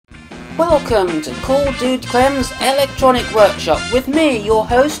Welcome to Cool Dude Clem's Electronic Workshop with me, your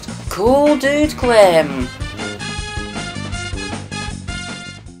host, Cool Dude Clem.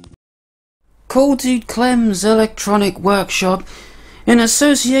 Cool Dude Clem's Electronic Workshop, in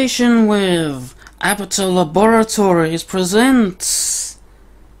association with Avatar Laboratories, presents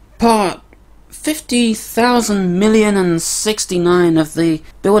part 50,000,069 of the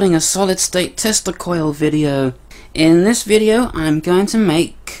Building a Solid State Tester Coil video. In this video, I'm going to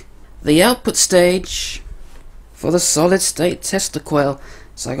make the output stage for the solid state tester coil.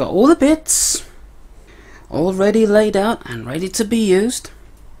 So I got all the bits already laid out and ready to be used.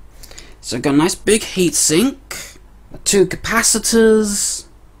 So I've got a nice big heat sink, 2 capacitors,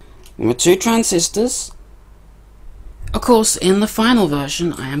 and 2 transistors. Of course, in the final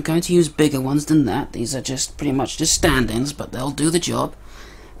version I am going to use bigger ones than that. These are just pretty much just stand-ins, but they'll do the job.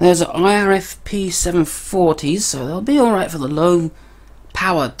 There's IRFP 740s, so they'll be alright for the low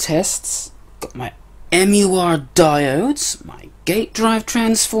power tests. Got my MUR diodes, my gate drive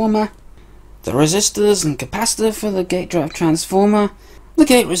transformer, the resistors and capacitor for the gate drive transformer, the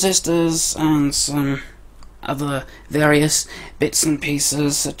gate resistors, and some other various bits and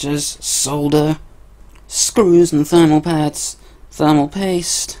pieces such as solder, screws and thermal pads, thermal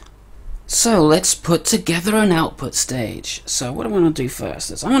paste. So let's put together an output stage. So what I want to do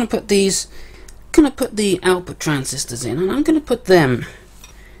first is I'm going to put the output transistors in, and I'm going to put them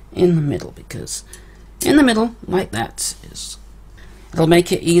in the middle, because in the middle, like that, it'll make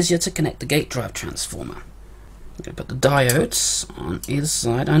it easier to connect the gate drive transformer. I'm going to put the diodes on either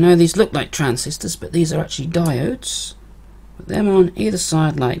side. I know these look like transistors, but these are actually diodes. Put them on either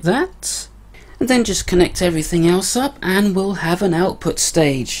side like that, and then just connect everything else up, and we'll have an output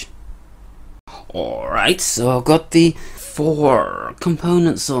stage. Alright, so I've got the 4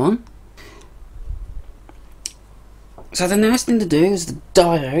 components on. So the nice thing to do is the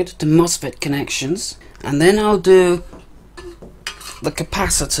diode to MOSFET connections, and then I'll do the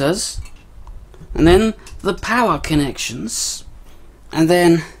capacitors, and then the power connections, and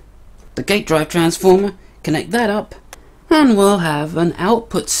then the gate drive transformer, connect that up, and we'll have an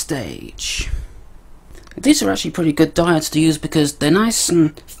output stage. These are actually pretty good diodes to use because they're nice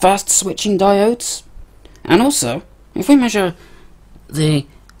and fast switching diodes. And also, if we measure the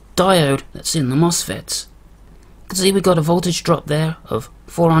diode that's in the MOSFETs, you can see we got a voltage drop there of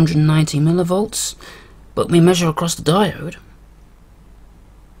 490 millivolts, but we measure across the diode,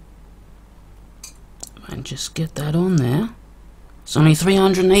 and just get that on there, it's only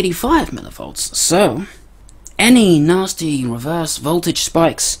 385 millivolts. So any nasty reverse voltage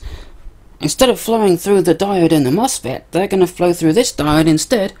spikes, instead of flowing through the diode in the MOSFET, they're going to flow through this diode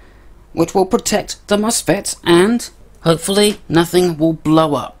instead, which will protect the MOSFET, and hopefully nothing will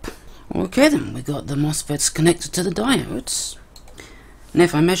blow up. Okay then, we got the MOSFETs connected to the diodes, and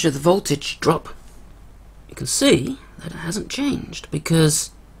if I measure the voltage drop, you can see that it hasn't changed,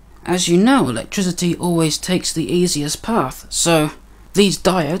 because as you know, electricity always takes the easiest path, so these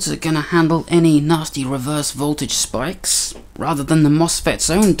diodes are going to handle any nasty reverse voltage spikes rather than the MOSFET's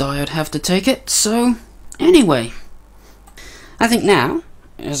own diode have to take it. So anyway, I think now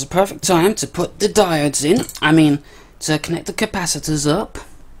is a perfect time to put the diodes in, to connect the capacitors up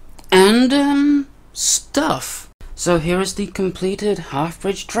and stuff. So here is the completed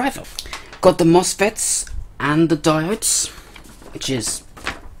Halfbridge driver. Got the MOSFETs and the diodes, which is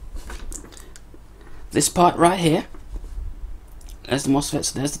this part right here. There's the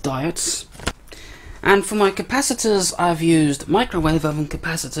MOSFETs, there's the diodes. And for my capacitors, I've used microwave oven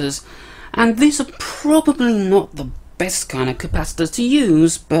capacitors, and these are probably not the best kind of capacitors to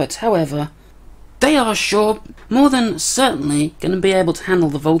use, but however, they are sure more than certainly going to be able to handle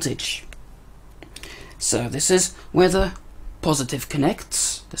the voltage. So this is where the positive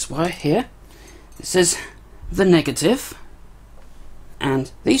connects, this wire here. This is the negative,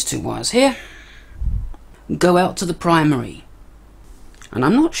 and these 2 wires here go out to the primary. And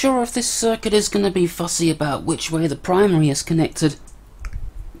I'm not sure if this circuit is going to be fussy about which way the primary is connected,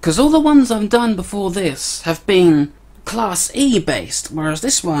 because all the ones I've done before this have been Class E based, whereas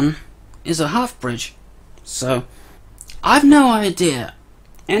this one is a Halfbridge. So I've no idea.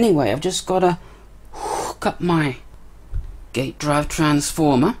 Anyway, I've just got to hook up my gate drive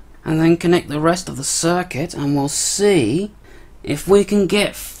transformer and then connect the rest of the circuit, and we'll see if we can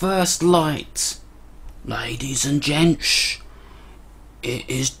get first light. Ladies and gents, it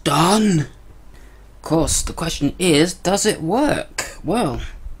is done. Of course, the question is, does it work? Well,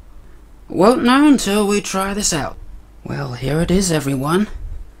 won't know until we try this out. Well, here it is, everyone.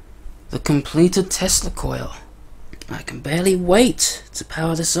 The completed Tesla coil. I can barely wait to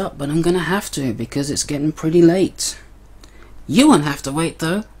power this up, but I'm gonna have to because it's getting pretty late. You won't have to wait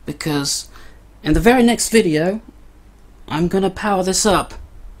though, because in the very next video I'm gonna power this up,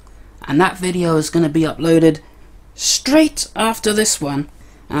 and that video is gonna be uploaded straight after this one,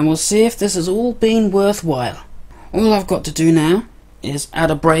 and we'll see if this has all been worthwhile. All I've got to do now is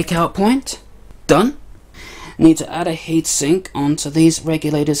add a breakout point. Done. Need to add a heatsink onto these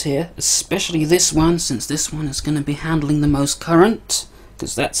regulators here, especially this one, since this one is going to be handling the most current,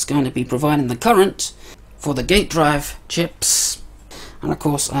 because that's going to be providing the current for the gate drive chips. And of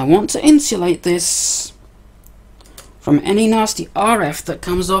course I want to insulate this from any nasty RF that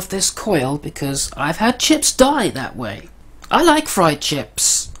comes off this coil, because I've had chips die that way. I like fried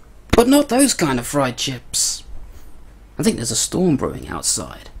chips, but not those kind of fried chips. I think there's a storm brewing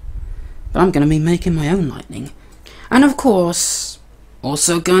outside, but I'm going to be making my own lightning. And of course,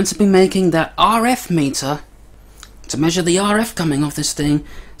 also going to be making that RF meter to measure the RF coming off this thing.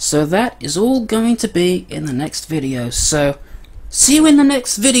 So that is all going to be in the next video. So, see you in the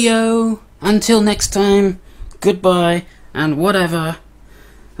next video. Until next time, goodbye and whatever.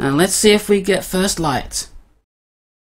 And let's see if we get first light.